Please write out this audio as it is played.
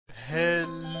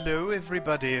Hello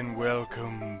everybody and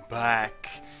welcome back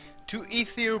to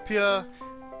Ethiopia,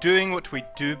 doing what we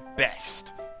do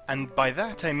best. And by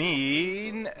that I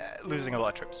mean losing a lot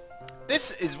of troops.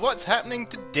 This is what's happening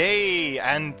today,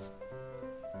 and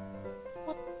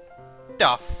what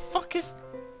the fuck is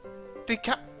the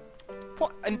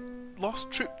what? And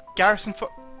lost troop garrison for...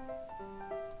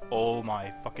 Oh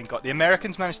my fucking god! The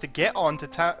Americans managed to get onto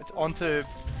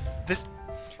this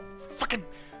fucking...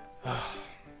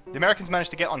 The Americans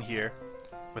managed to get on here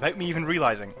without me even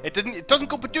realizing. It doesn't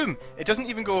go badoom. It doesn't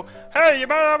even go, hey, you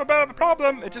might have a bit of a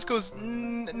problem. It just goes,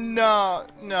 no,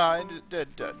 it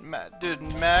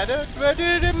didn't matter.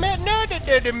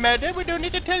 We don't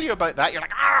need to tell you about that. You're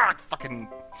like, fucking...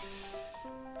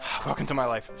 Welcome to my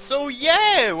life. So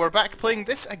yeah, we're back playing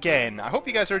this again. I hope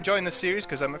you guys are enjoying this series,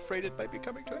 because I'm afraid it might be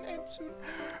coming to an end soon.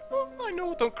 Oh, I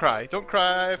know, don't cry. Don't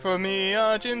cry for me,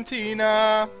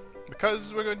 Argentina.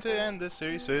 Because we're going to end this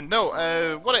series soon. No,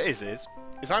 what it is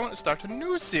I want to start a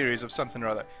new series of something or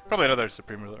other. Probably another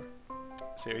Supreme Ruler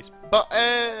series. But,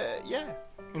 yeah.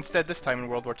 Instead, this time in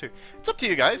World War II. It's up to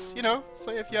you guys, you know.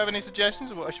 So if you have any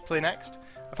suggestions of what I should play next.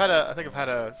 I think I've had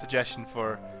a suggestion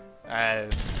for,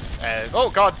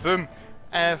 oh god, boom.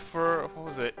 For, what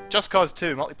was it? Just Cause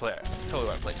 2 multiplayer. I totally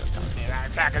want to play Just Cause 2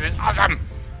 because it's awesome!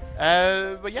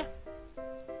 But yeah.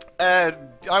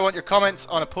 I want your comments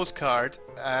on a postcard,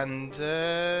 and,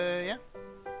 yeah.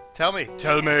 Tell me.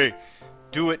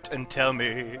 Do it and tell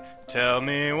me. Tell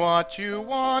me what you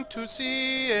want to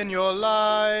see in your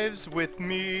lives with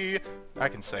me. I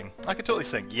can sing. I can totally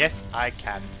sing. Yes, I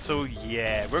can. So,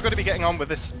 yeah, we're going to be getting on with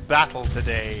this battle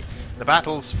today. The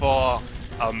battle's for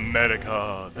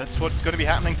America. That's what's going to be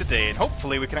happening today, and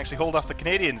hopefully we can actually hold off the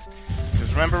Canadians.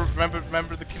 Because remember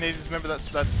the Canadians. Remember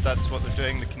that's what they're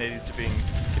doing. The Canadians are being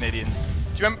Canadians.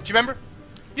 Do you remember?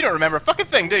 You don't remember a fucking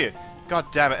thing, do you? God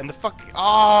damn it! And the fuck.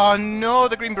 Oh no!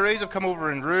 The Green Berets have come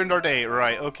over and ruined our day.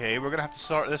 Right? Okay, we're gonna have to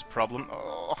sort this problem.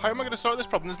 Oh, how am I gonna sort this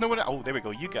problem? There's no one. Oh, there we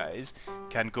go. You guys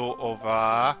can go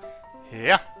over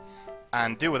here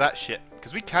and deal with that shit.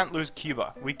 Because we can't lose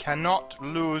Cuba. We cannot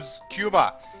lose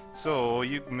Cuba. So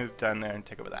you move down there and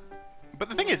take over that. But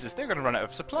the thing is they're going to run out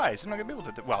of supplies. They're not going to be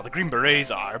able to... Well, the Green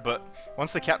Berets are, but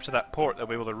once they capture that port, they'll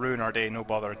be able to ruin our day, no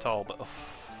bother at all. But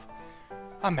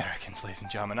Americans, ladies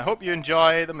and gentlemen, I hope you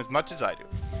enjoy them as much as I do,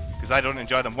 because I don't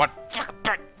enjoy them one.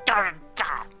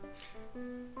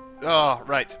 Oh,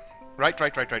 right.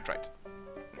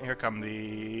 Here come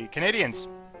the Canadians.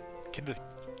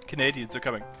 Canadians are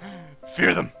coming.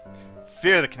 Fear them.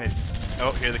 Fear the Canadians.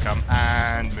 Oh, here they come.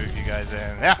 And move you guys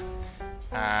in there.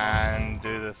 And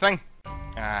do the thing.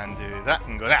 And do that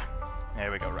and go there.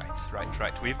 There we go.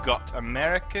 Right. We've got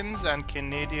Americans and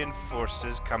Canadian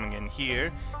forces coming in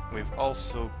here. We've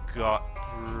also got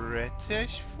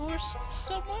British forces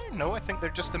somewhere? No, I think they're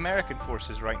just American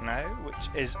forces right now, which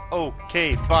is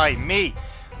okay by me.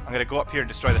 I'm gonna go up here and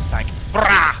destroy this tank.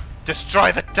 Brah!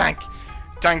 Destroy the tank!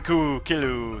 Tanku,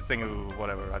 kilu, thingu,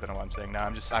 whatever. I don't know what I'm saying now.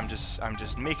 I'm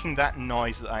just making that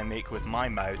noise that I make with my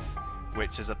mouth,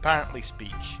 which is apparently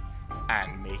speech,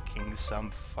 and making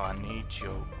some funny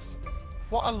jokes.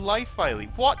 What a life I lead.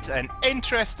 What an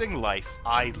interesting life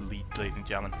I lead, ladies and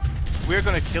gentlemen. We're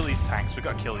going to kill these tanks. We've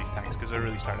got to kill these tanks because they're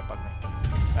really starting to bug me.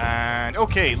 And,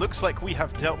 okay, looks like we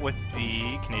have dealt with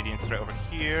the Canadian threat over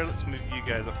here. Let's move you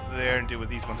guys up there and deal with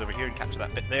these ones over here and capture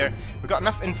that bit there. We've got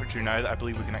enough infantry now that I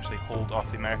believe we can actually hold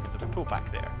off the Americans if we pull back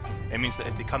there. It means that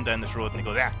if they come down this road and they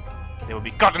go there, they will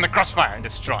be caught in the crossfire and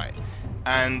destroyed.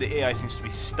 And the AI seems to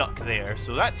be stuck there,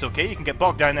 so that's okay. You can get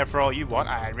bogged down there for all you want.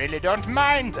 I really don't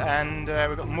mind. And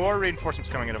we've got more reinforcements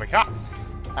coming in over here.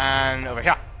 And over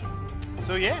here.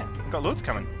 So yeah, we've got loads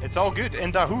coming. It's all good.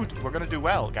 In the hood. We're going to do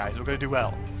well, guys. We're going to do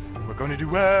well. We're going to do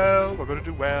well. We're going to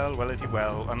do well. Wellity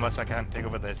well. Unless I can't take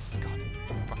over this. God,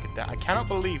 fucking that. I cannot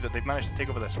believe that they've managed to take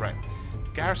over this. Right.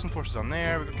 Garrison forces on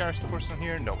there. We've got garrison forces on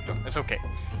here. No, we don't. It's okay.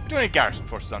 We don't need garrison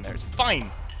forces on there. It's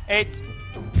fine. It's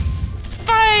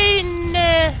fine!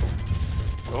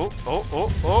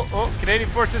 Oh, Canadian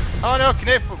forces! Oh no,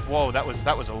 Canadian forces! Whoa, that was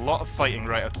a lot of fighting,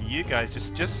 right? Okay, you guys,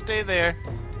 just stay there.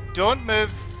 Don't move.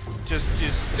 Just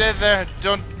stay there.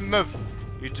 Don't move.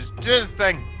 You just do the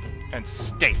thing. And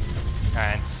stay.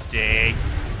 And stay.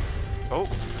 Oh,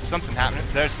 there's something happening.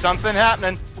 There's something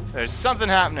happening. There's something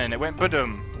happening. It went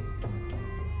badoom.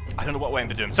 I don't know what went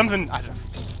badoom. Something... I don't know.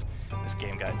 This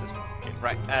game, guys. This game.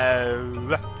 Right.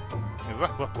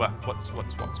 What's?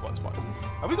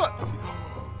 Have we got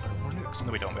more nukes?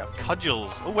 No, we don't. We have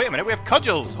cudgels. Oh, wait a minute. We have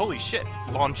cudgels. Holy shit.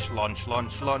 Launch. Priority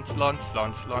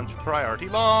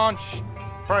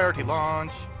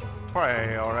launch.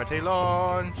 Priority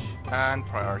launch. And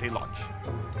priority launch.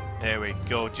 There we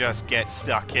go, just get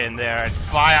stuck in there and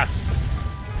fire!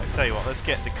 I tell you what, let's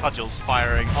get the cudgels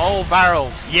firing all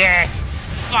barrels! Yes!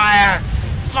 Fire!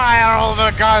 Fire all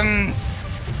the guns!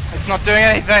 It's not doing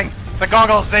anything! The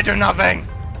goggles, they do nothing!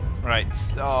 Right,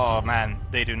 oh man,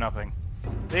 they do nothing.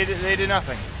 They do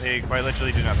nothing. They quite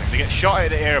literally do nothing. They get shot out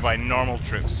of the air by normal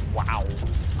troops. Wow.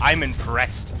 I'm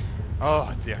impressed.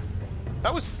 Oh dear.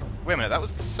 That was... Wait a minute, that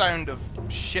was the sound of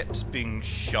ships being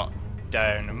shot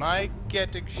down. Am I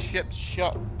getting ships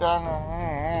shot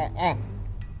down?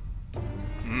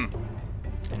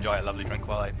 Enjoy a lovely drink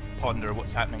while I ponder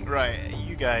what's happening. Right,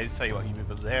 you guys, tell you what, you move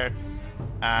over there.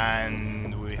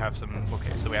 And we have some...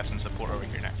 Okay, so we have some support over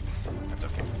here now. That's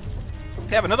okay.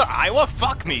 They have another Iowa?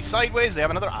 Fuck me! Sideways, they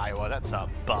have another Iowa. That's a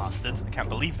bastard. I can't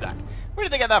believe that. Where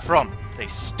did they get that from? They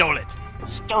stole it.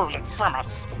 Stole it from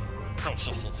us.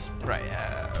 Preciouses. Right,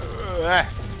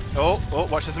 oh,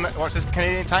 watch this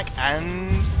Canadian tank,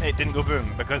 and it didn't go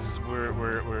boom, because we're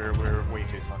way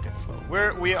too fucking slow.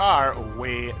 We are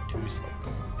way too slow.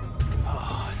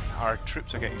 Oh, our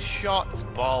troops are getting shot,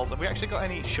 balls. Have we actually got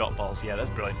any shot balls? Yeah,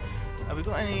 that's brilliant. Have we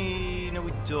got any? No,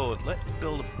 we don't. Let's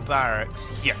build a barracks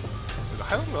here.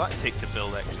 How long will that take to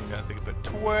build, actually? I'm going to think about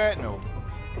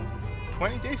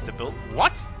 20 days to build.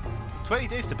 What? 20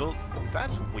 days to build?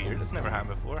 That's weird. That's never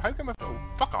happened before. How come oh,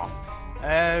 fuck off.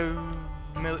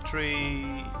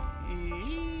 Military...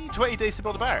 20 days to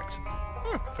build a barracks.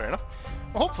 Fair enough.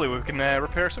 Well, hopefully we can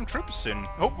repair some troops soon.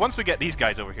 Once we get these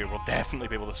guys over here, we'll definitely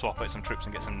be able to swap out some troops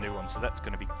and get some new ones, so that's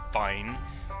going to be fine.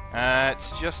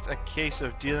 It's just a case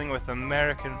of dealing with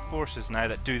American forces now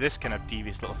that do this kind of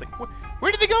devious little thing.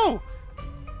 Where did they go?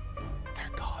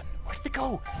 They're gone. Where did they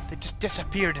go? They just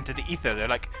disappeared into the ether. They're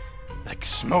like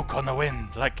smoke on the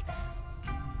wind. Like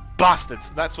bastards.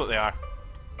 That's what they are.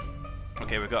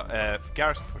 Okay, we've got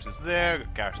garrison forces there,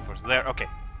 garrison forces there. Okay.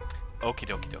 Okie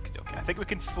dokie dokie dokie. I think we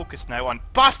can focus now on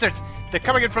bastards! They're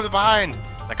coming in from the behind!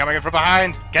 They're coming in from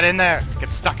behind! Get in there!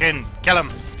 Get stuck in! Kill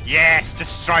them! Yes!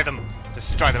 Destroy them!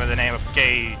 Destroy them in the name of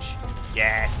Gage!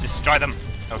 Yes! Destroy them!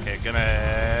 Okay,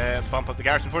 gonna bump up the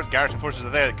garrison force. Garrison forces are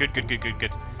there. Good, good, good, good,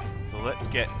 good. So let's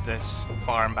get this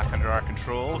farm back under our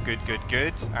control. Good, good,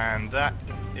 good. And that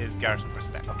is garrison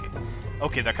forces there. Okay.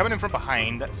 Okay, they're coming in from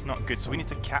behind. That's not good. So we need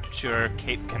to capture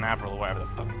Cape Canaveral or whatever the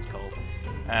fuck it's called.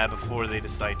 Before they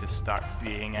decide to start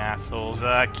being assholes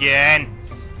again.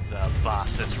 The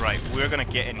bastards. Right, we're gonna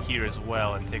get in here as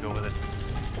well and take over this.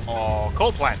 Oh,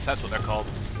 coal plants, that's what they're called.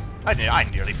 I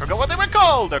nearly forgot what they were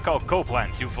called. They're called coal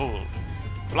plants, you fool.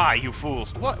 Fly, you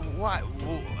fools. What?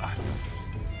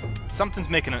 Something's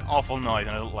making an awful noise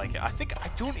and I don't like it. I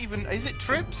don't even... Is it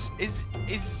troops? Is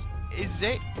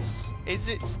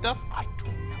it stuff? I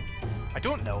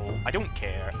don't know. I don't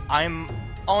care. I'm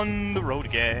on the road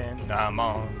again. I'm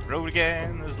on the road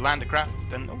again. There's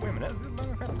Landcraft and... Oh, wait a minute.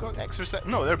 Landcraft got extra...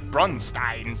 No, they're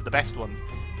Brunsteins, the best ones.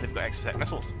 They've got extra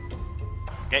missiles.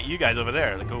 Get you guys over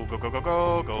there. Like, go, go, go, go,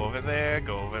 go. Go over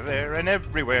there, and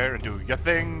everywhere, and do your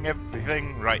thing,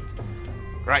 everything. Right.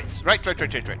 Right.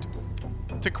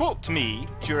 To quote me,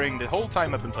 during the whole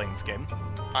time I've been playing this game,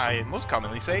 I most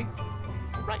commonly say,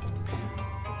 right.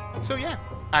 So yeah.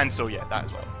 And so yeah, that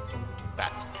as well.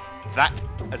 That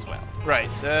as well.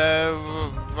 Right.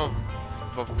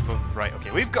 Right,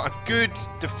 okay. We've got a good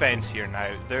defense here now.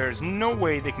 There's no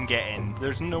way they can get in.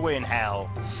 There's no way in hell.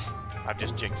 I've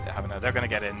just jinxed it, haven't I? They're gonna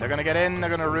get in. They're gonna get in.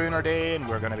 They're gonna ruin our day, and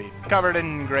we're gonna be covered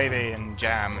in gravy and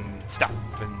jam and stuff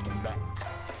and that.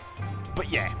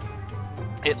 But yeah.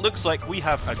 It looks like we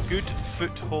have a good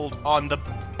foothold on the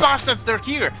bastards. They're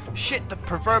here. Shit, the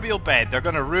proverbial bed. They're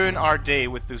gonna ruin our day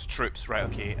with those troops. Right,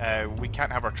 okay. We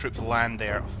can't have our troops land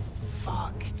there.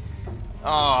 Fuck.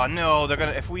 Oh no, they're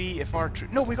gonna. If our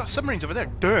troops. No, we got submarines over there.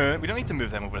 Duh. We don't need to move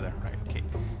them over there. Right, okay.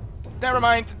 Never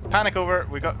mind. Panic over.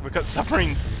 We got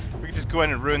submarines. We can just go in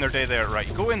and ruin their day there. Right,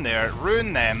 go in there,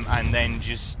 ruin them, and then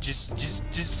just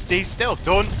stay still.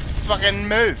 Don't fucking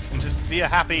move, and just be a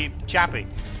happy chappy.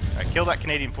 Right, kill that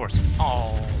Canadian force.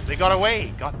 Oh, they got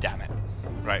away. God damn it.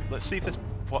 Right, let's see if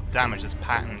what damage this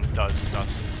pattern does to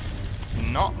us.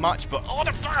 Not much, but oh,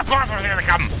 the fucking bastards, here they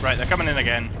come. Right, they're coming in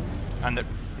again, and they're...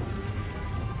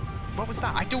 What was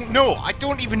that? I don't know. I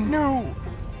don't even know.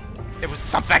 It was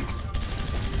something.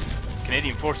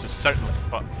 Canadian forces certainly,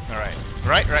 but all right.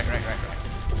 Right.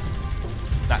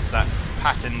 That's that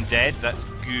pattern dead. That's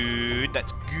good.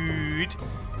 That's good.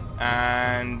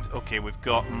 And okay, we've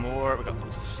got more. We've got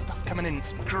loads of stuff coming in.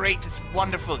 It's great. It's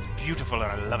wonderful. It's beautiful, and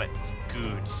I love it. It's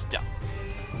good stuff.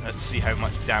 Let's see how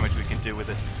much damage we can do with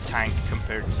this tank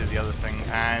compared to the other thing.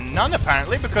 And none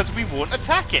apparently, because we won't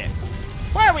attack it.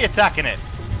 Why are we attacking it?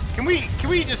 Can we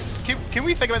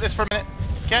think about this for a minute?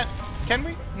 Can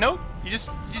we? No? You just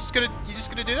gonna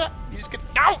do that? You just gonna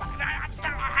no?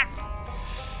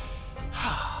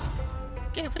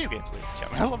 Game of video games, ladies and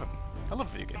gentlemen. I love them. I love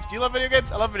video games. Do you love video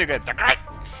games? I love video games. They're great.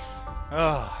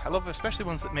 Oh, I love especially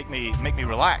ones that make me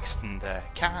relaxed and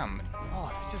calm.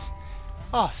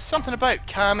 And, something about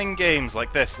calming games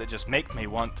like this that just make me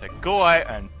want to go out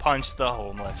and punch the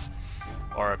homeless.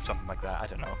 Or something like that, I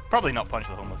don't know. Probably not punch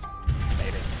the homeless.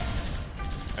 Maybe.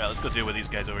 Alright, let's go deal with these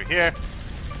guys over here.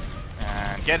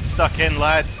 And get stuck in,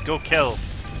 lads. Go kill.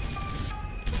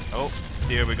 Oh,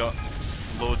 dear, we got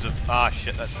loads of... Ah,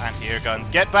 shit, that's anti-air guns.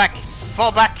 Get back!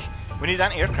 Fall back! We need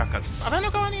anti-aircraft guns. Have I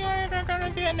not got any aircraft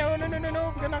guns yet? No.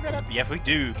 We're not gonna... Yeah, we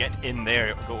do. Get in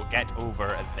there. Go, get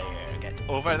over there. Get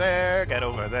over there. Get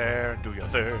over there. Do your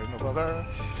thing over there.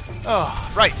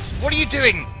 Oh, right. What are you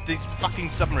doing? These fucking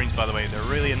submarines, by the way, they're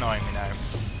really annoying me now.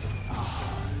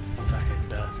 Oh, fucking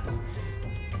does.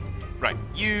 Right,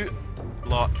 you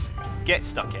lot, get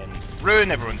stuck in.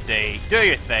 Ruin everyone's day. Do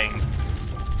your thing.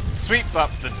 Sweep up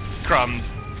the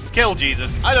crumbs. Kill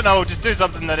Jesus. I don't know, just do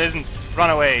something that isn't run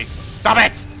away. Stop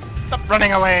it! Stop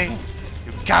running away!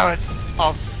 You cowards!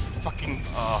 Oh, fucking...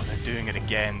 Oh, they're doing it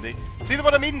again. They... See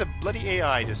what I mean? The bloody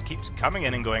AI just keeps coming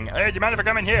in and going, hey, do you mind if I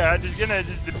come in here? I'm just gonna...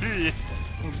 It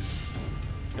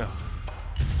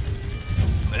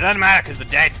doesn't matter, because they're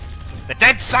dead. They're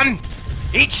dead, son!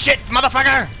 Eat shit,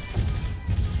 motherfucker!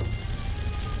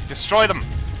 Destroy them!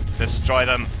 Destroy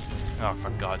them! Oh, for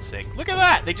God's sake. Look at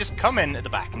that! They just come in at the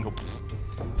back and go...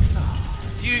 Oh.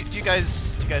 Do you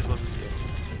guys love this game?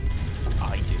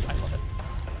 I do. I love it. I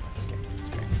love this game. It's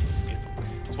great. It's beautiful.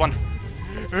 It's wonderful.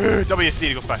 WSD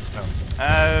to go fast. No.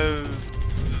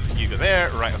 You go there.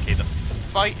 Right, okay. The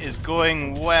fight is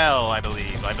going well, I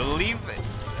believe. I believe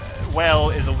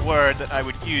well is a word that I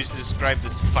would use to describe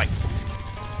this fight.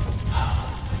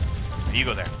 You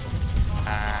go there.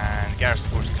 And Garrison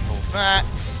Force can hold that.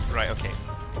 Right, okay.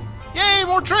 Yay,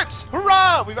 more troops!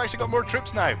 Hurrah! We've actually got more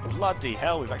troops now. Bloody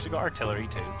hell, we've actually got artillery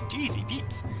too. Jeezy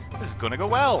peeps. This is gonna go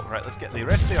well. Right, let's get the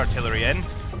rest of the artillery in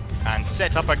and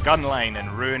set up a gun line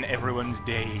and ruin everyone's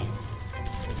day.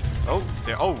 Oh,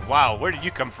 there. Oh, wow, where did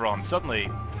you come from? Suddenly,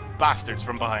 bastards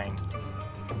from behind.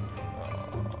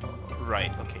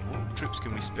 Right, okay, what troops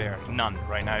can we spare? None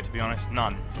right now, to be honest,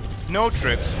 none. No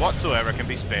troops whatsoever can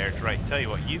be spared. Right, tell you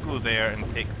what, you go there and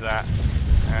take that.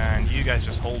 And you guys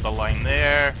just hold the line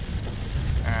there.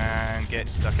 And get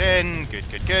stuck in. Good,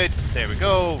 good, good. There we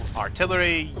go.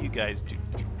 Artillery. You guys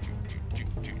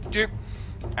do.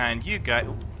 And you guys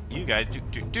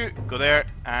go there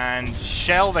and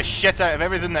shell the shit out of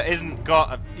everything that isn't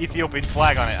got an Ethiopian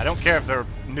flag on it. I don't care if they're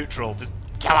neutral. Just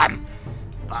kill them,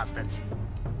 bastards.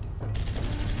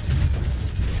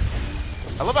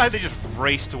 I love how they just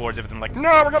race towards everything like,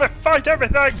 no, we're gonna fight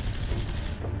everything.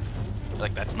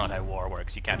 Like, that's not how war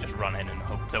works. You can't just run in and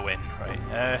hope to win,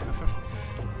 right?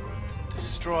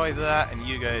 Destroy that, and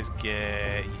you guys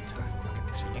get...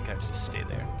 You guys just stay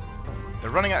there. They're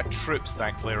running out of troops,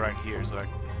 thankfully, around here, so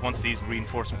once these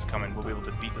reinforcements come in, we'll be able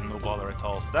to beat them no bother at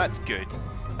all. So that's good.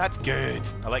 That's good.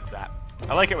 I like that.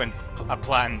 I like it when a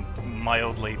plan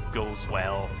mildly goes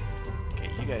well. Okay,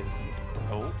 you guys...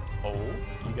 Oh,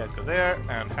 you guys go there,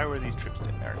 and how are these troops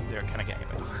doing there? They're kind of getting a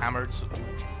bit hammered, so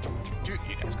you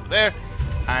guys go there,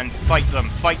 and fight them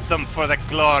for the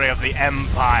glory of the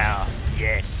Empire.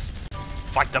 Yes,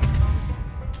 fight them.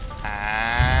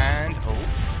 And,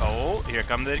 oh, here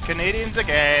come the Canadians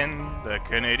again. The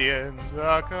Canadians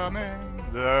are coming,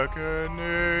 the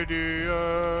Canadians.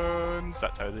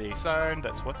 That's how they sound,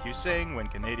 that's what you sing when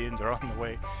Canadians are on the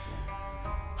way.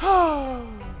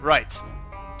 Right.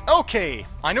 Okay,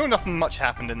 I know nothing much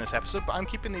happened in this episode, but I'm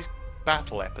keeping these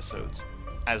battle episodes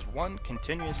as one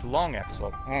continuous long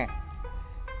episode.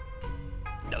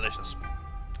 Delicious.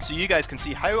 So you guys can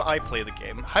see how I play the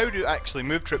game, how to actually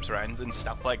move troops around and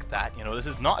stuff like that. You know, this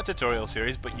is not a tutorial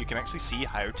series, but you can actually see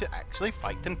how to actually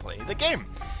fight and play the game.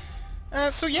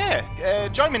 So yeah,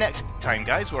 join me next time,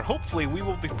 guys, where hopefully we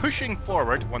will be pushing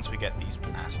forward, once we get these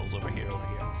assholes over here,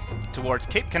 towards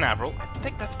Cape Canaveral. I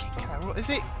think that's Cape Canaveral, is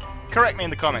it? Correct me in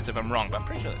the comments if I'm wrong, but I'm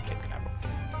pretty sure that's Cape Canaveral.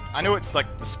 I know it's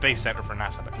like the space center for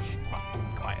NASA, but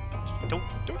quiet. Don't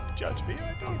judge me,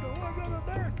 I don't know, I'm not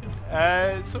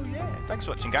American. So yeah, thanks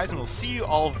for watching, guys, and we'll see you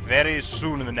all very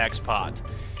soon in the next part.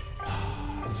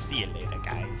 See you later,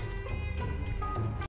 guys.